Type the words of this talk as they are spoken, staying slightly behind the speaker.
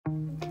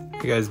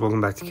Hey guys, welcome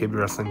back to KB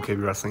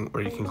Wrestling,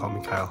 or you can call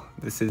me Kyle.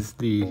 This is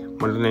the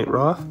Monday Night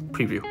RAW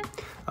preview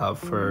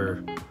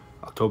for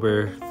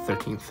October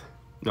 13th.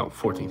 No,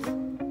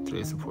 14th.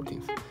 Today's the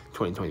 14th,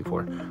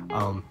 2024.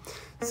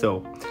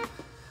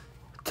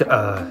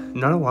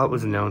 Not a lot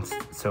was announced,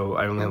 so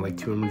I only have like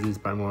 2 images,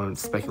 but I want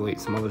to speculate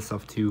some other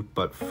stuff too.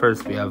 But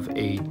first, we have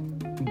a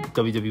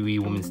WWE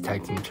Women's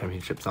Tag Team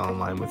Championships on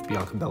line with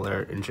Bianca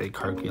Belair and Jade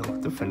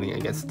Cargill defending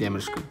against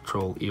Damage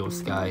Control, Io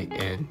Sky,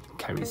 and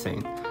Kairi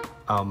Sane.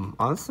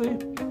 Honestly,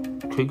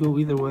 could go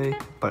either way,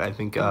 but I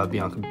think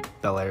Bianca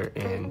Belair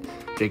and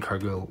Jade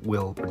Cargill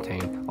will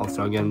retain.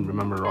 Also, again,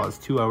 remember Raw is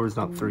 2 hours,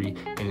 not 3,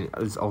 and it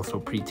is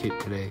also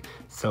pre-taped today,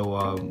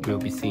 so we'll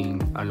be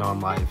seeing a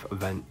non-live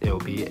event. It will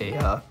be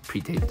a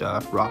pre-taped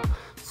Raw.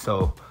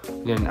 So,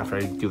 again, after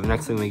I do the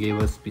next thing they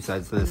gave us,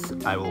 besides this,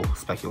 I will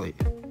speculate.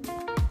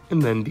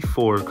 And then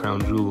before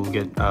Crown Jewel, we'll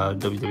get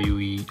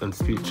WWE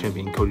Undisputed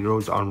Champion Cody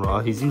Rhodes on Raw.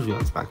 He's usually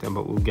on SmackDown,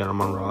 but we'll get him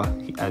on Raw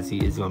as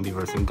he is going to be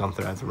versing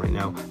Gunther as of right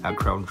now at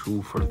Crown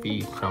Jewel for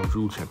the Crown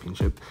Jewel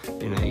Championship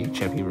in a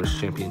champion versus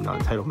champion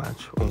non-title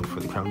match, only for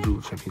the Crown Jewel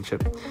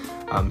Championship.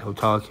 He'll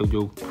talk, he'll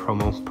do a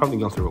promo. Probably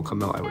Gunther will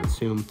come out, I would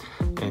assume.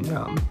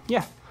 And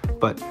yeah,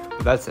 but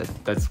with that said,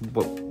 that's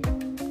what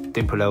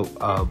they put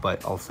out.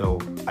 But also,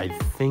 I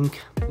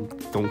think,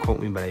 don't quote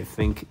me, but I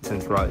think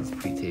since Raw is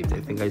pre-taped,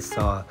 I think I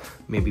saw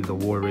maybe the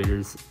War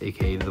Raiders,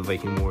 aka the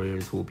Viking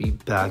Warriors, will be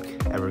back.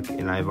 Eric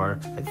and Ivar,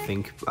 I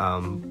think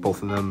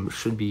both of them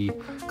should be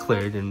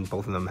cleared, and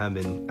both of them have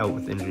been out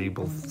with injury,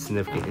 both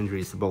significant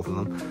injuries to both of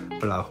them.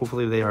 But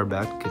hopefully they are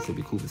back, because it'd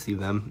be cool to see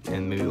them,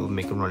 and maybe we'll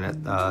make a run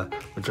at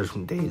the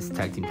Judgment Day's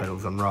tag team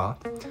titles on Raw.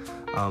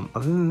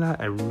 Other than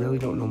that, I really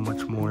don't know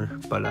much more,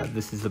 but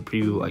this is a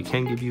preview I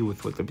can give you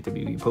with what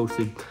WWE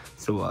posted.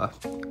 So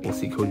we'll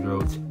see Cody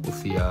Rhodes, we'll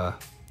see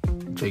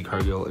Jade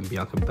Cargill and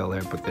Bianca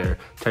Belair put their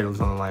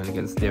titles on the line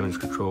against Damage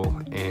Control,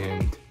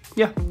 and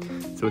yeah.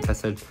 So with that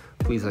said,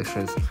 please like, share,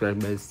 and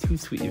subscribe. It's too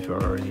sweet if you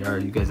already are.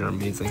 You guys are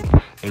amazing.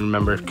 And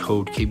remember,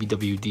 code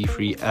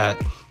KBWD3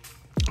 at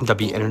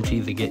W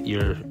Energy to get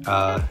your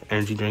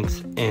energy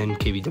drinks, and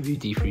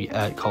KBWD3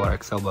 at Collar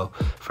X Elbow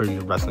for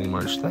your wrestling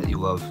merch that you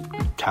love,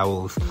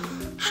 towels,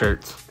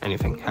 shirts,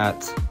 anything,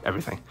 hats,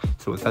 everything.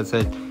 So with that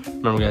said,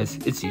 remember guys,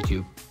 it's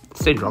YouTube.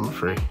 Stay drama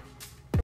free.